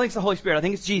 I don't think it's the Holy Spirit. I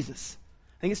think it's Jesus.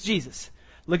 I think it's Jesus.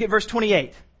 Look at verse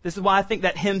 28. This is why I think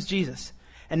that Him's Jesus.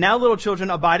 And now, little children,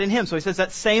 abide in Him. So he says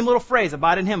that same little phrase,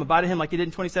 abide in Him, like he did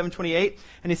in 27, 28.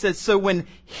 And he says, so when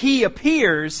He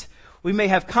appears, we may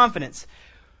have confidence.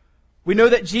 We know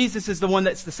that Jesus is the one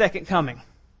that's the second coming.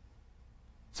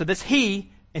 So this He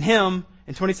and Him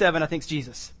in 27, I think is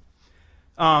Jesus.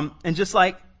 And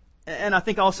I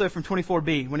think also from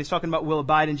 24b, when he's talking about we'll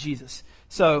abide in Jesus.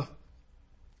 So,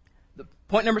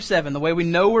 point number 7, the way we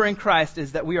know we're in Christ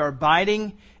is that we are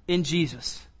abiding in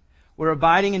Jesus. We're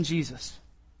abiding in Jesus.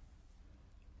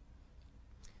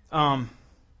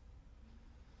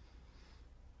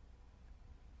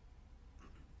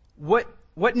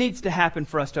 What needs to happen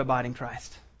for us to abide in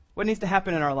Christ? What needs to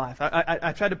happen in our life?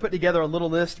 I tried to put together a little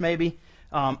list maybe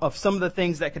of some of the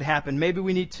things that could happen. Maybe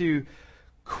we need to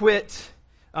quit,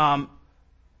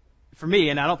 for me,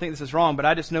 and I don't think this is wrong, but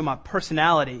I just know my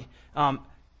personality. I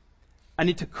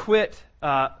need to quit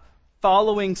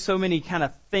following so many kind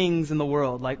of things in the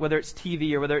world, like whether it's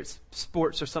TV or whether it's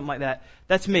sports or something like that.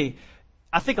 That's me.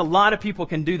 I think a lot of people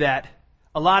can do that.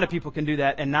 A lot of people can do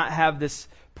that and not have this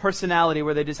personality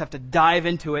where they just have to dive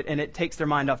into it and it takes their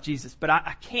mind off Jesus. But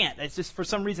I can't. It's just for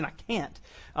some reason I can't.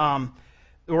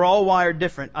 We're all wired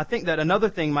different. I think that another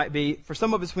thing might be, for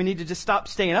some of us, we need to just stop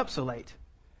staying up so late.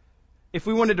 If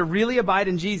we wanted to really abide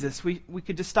in Jesus, we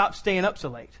could just stop staying up so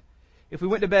late. If we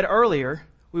went to bed earlier,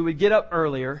 we would get up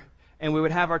earlier and we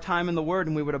would have our time in the Word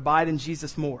and we would abide in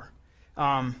Jesus more.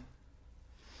 And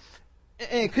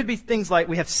it could be things like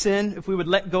we have sin. If we would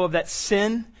let go of that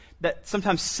sin, that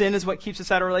sometimes sin is what keeps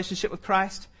us out of relationship with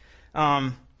Christ.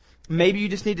 Maybe you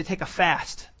just need to take a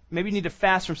fast. Maybe you need to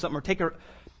fast from something or take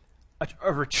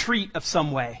a retreat of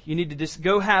some way. You need to just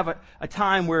go have a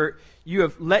time where you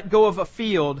have let go of a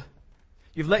field.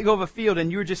 You've let go of a field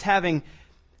and you're just having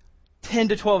 10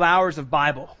 to 12 hours of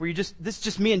Bible where this is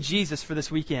just me and Jesus for this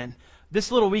weekend.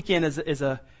 This little weekend is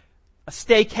a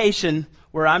staycation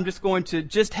where I'm just going to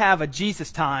just have a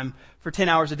Jesus time for 10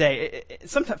 hours a day.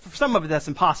 Sometimes, for some of it, that's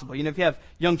impossible. If you have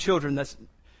young children,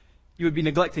 you would be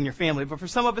neglecting your family. But for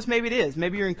some of us, maybe it is.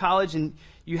 Maybe you're in college and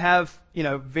you have,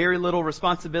 very little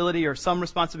responsibility or some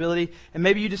responsibility. And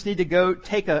maybe you just need to go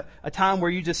take a time where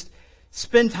you just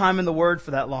spend time in the Word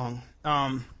for that long.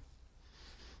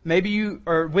 Maybe you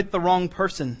are with the wrong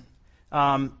person.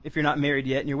 If you're not married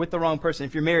yet and you're with the wrong person.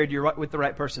 If you're married, you're with the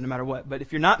right person no matter what. But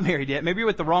if you're not married yet, maybe you're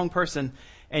with the wrong person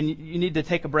and you need to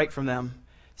take a break from them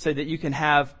so that you can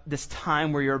have this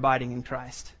time where you're abiding in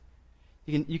Christ.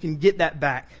 You can get that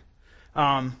back.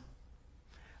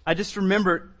 I just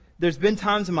remember there's been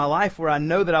times in my life where I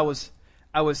know that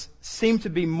I seemed to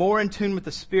be more in tune with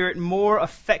the Spirit, more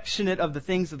affectionate of the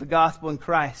things of the gospel in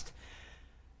Christ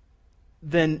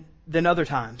than other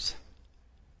times.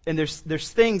 And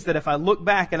there's things that if I look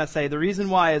back and I say, the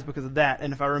reason why is because of that.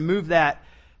 And if I remove that,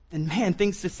 then man,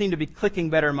 things just seem to be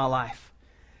clicking better in my life.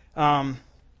 And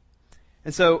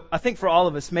so I think for all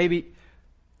of us, maybe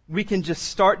we can just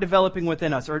start developing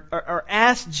within us or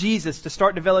ask Jesus to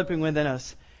start developing within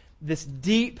us this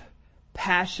deep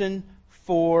passion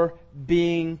for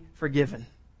being forgiven.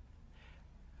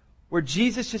 Where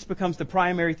Jesus just becomes the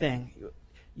primary thing.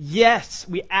 Yes,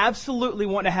 we absolutely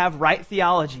want to have right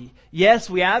theology. Yes,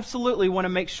 we absolutely want to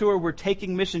make sure we're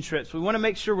taking mission trips. We want to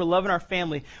make sure we're loving our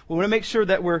family. We want to make sure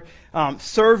that we're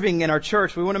serving in our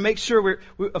church. We want to make sure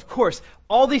of course,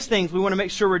 all these things we want to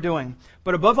make sure we're doing.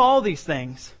 But above all these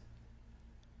things,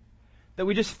 that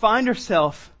we just find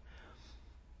ourselves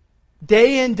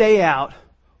day in, day out,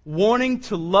 wanting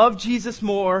to love Jesus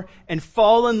more and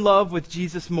fall in love with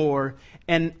Jesus more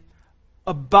and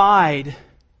abide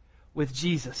with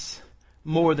Jesus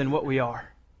more than what we are.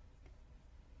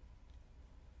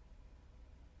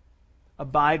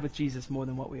 Abide with Jesus more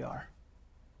than what we are.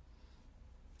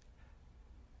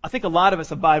 I think a lot of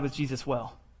us abide with Jesus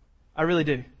well. I really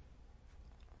do.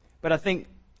 But I think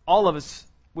all of us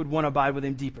would want to abide with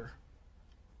Him deeper.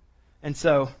 And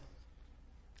so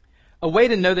a way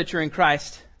to know that you're in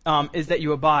Christ is that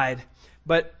you abide.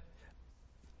 But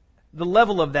the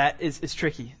level of that is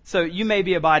tricky. So you may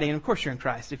be abiding, and of course you're in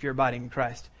Christ if you're abiding in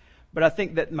Christ. But I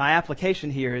think that my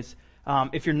application here is,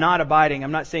 if you're not abiding,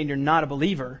 I'm not saying you're not a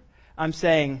believer. I'm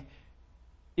saying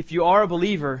if you are a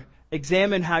believer,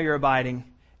 examine how you're abiding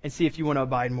and see if you want to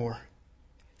abide more.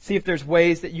 See if there's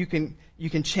ways that you can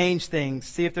change things.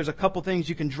 See if there's a couple things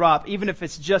you can drop, even if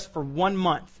it's just for 1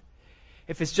 month.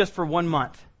 If it's just for 1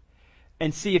 month.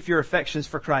 And see if your affections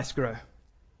for Christ grow.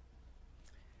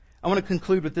 I want to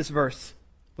conclude with this verse.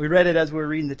 We read it as we were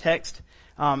reading the text.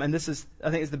 And this is,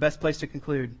 I think, is the best place to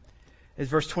conclude. Is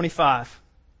verse 25.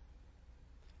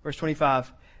 Verse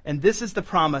 25. And this is the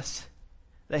promise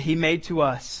that He made to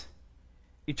us,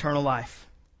 eternal life.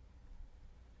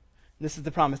 This is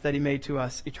the promise that He made to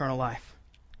us, eternal life.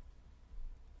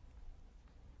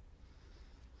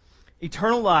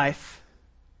 Eternal life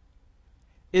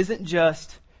isn't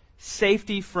just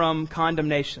safety from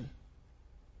condemnation.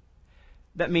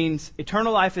 That means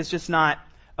eternal life is just not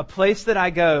a place that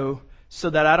I go so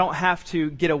that I don't have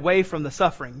to get away from the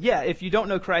suffering. Yeah, if you don't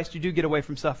know Christ, you do get away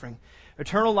from suffering.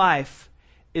 Eternal life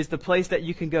is the place that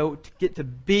you can go to get to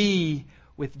be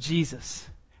with Jesus.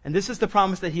 And this is the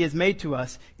promise that He has made to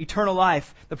us, eternal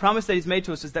life. The promise that He's made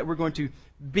to us is that we're going to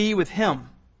be with Him.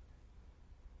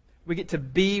 We get to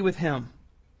be with Him.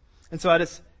 And so I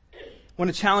just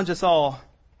want to challenge us all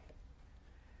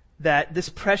that this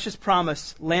precious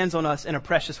promise lands on us in a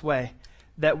precious way.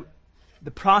 That the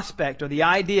prospect or the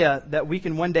idea that we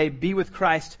can one day be with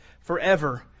Christ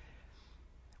forever.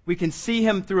 We can see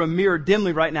Him through a mirror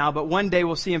dimly right now, but one day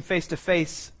we'll see Him face to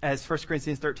face, as 1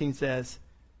 Corinthians 13 says.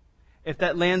 If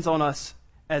that lands on us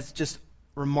as just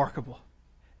remarkable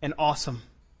and awesome.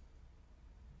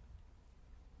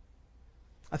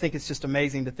 I think it's just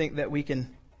amazing to think that we can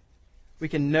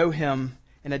know Him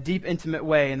in a deep, intimate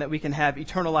way, and that we can have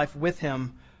eternal life with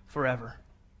Him forever.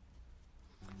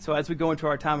 So as we go into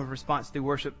our time of response through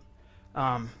worship,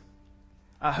 I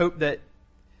hope that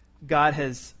God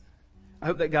has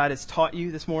taught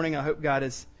you this morning. I hope God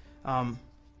has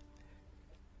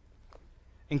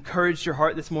encouraged your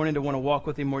heart this morning to want to walk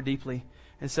with Him more deeply.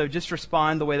 And so just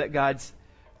respond the way that God's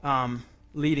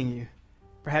leading you.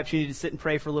 Perhaps you need to sit and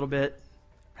pray for a little bit.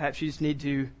 Perhaps you just need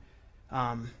to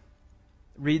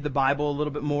read the Bible a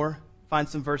little bit more. Find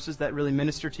some verses that really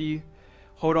minister to you.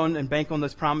 Hold on and bank on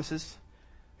those promises.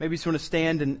 Maybe you just want to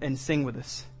stand and sing with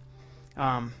us.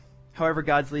 However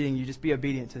God's leading you, just be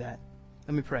obedient to that.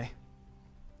 Let me pray.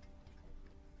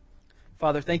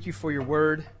 Father, thank you for your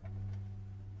word.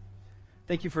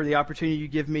 Thank you for the opportunity you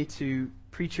give me to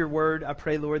preach your word. I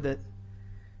pray, Lord, that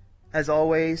as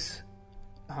always,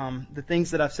 the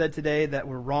things that I've said today that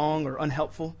were wrong or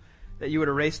unhelpful, that you would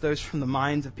erase those from the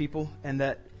minds of people, and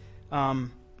that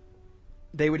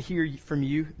they would hear from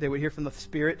you. They would hear from the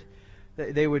Spirit.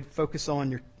 That they would focus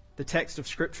on the text of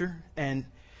Scripture and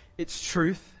its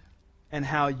truth and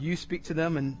how you speak to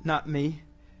them and not me.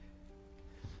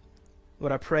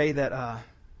 Lord, I pray that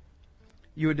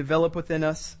you would develop within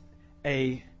us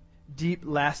a deep,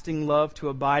 lasting love to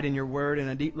abide in your word and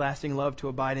a deep, lasting love to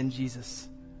abide in Jesus.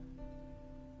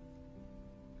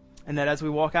 And that as we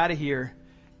walk out of here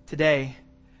today,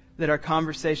 that our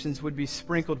conversations would be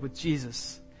sprinkled with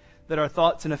Jesus, that our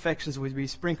thoughts and affections would be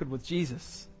sprinkled with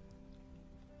Jesus,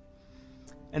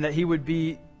 and that He would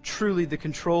be truly the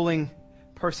controlling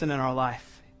person in our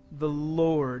life, the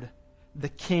Lord, the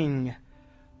King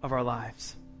of our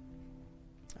lives.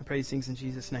 I pray these things in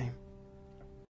Jesus' name.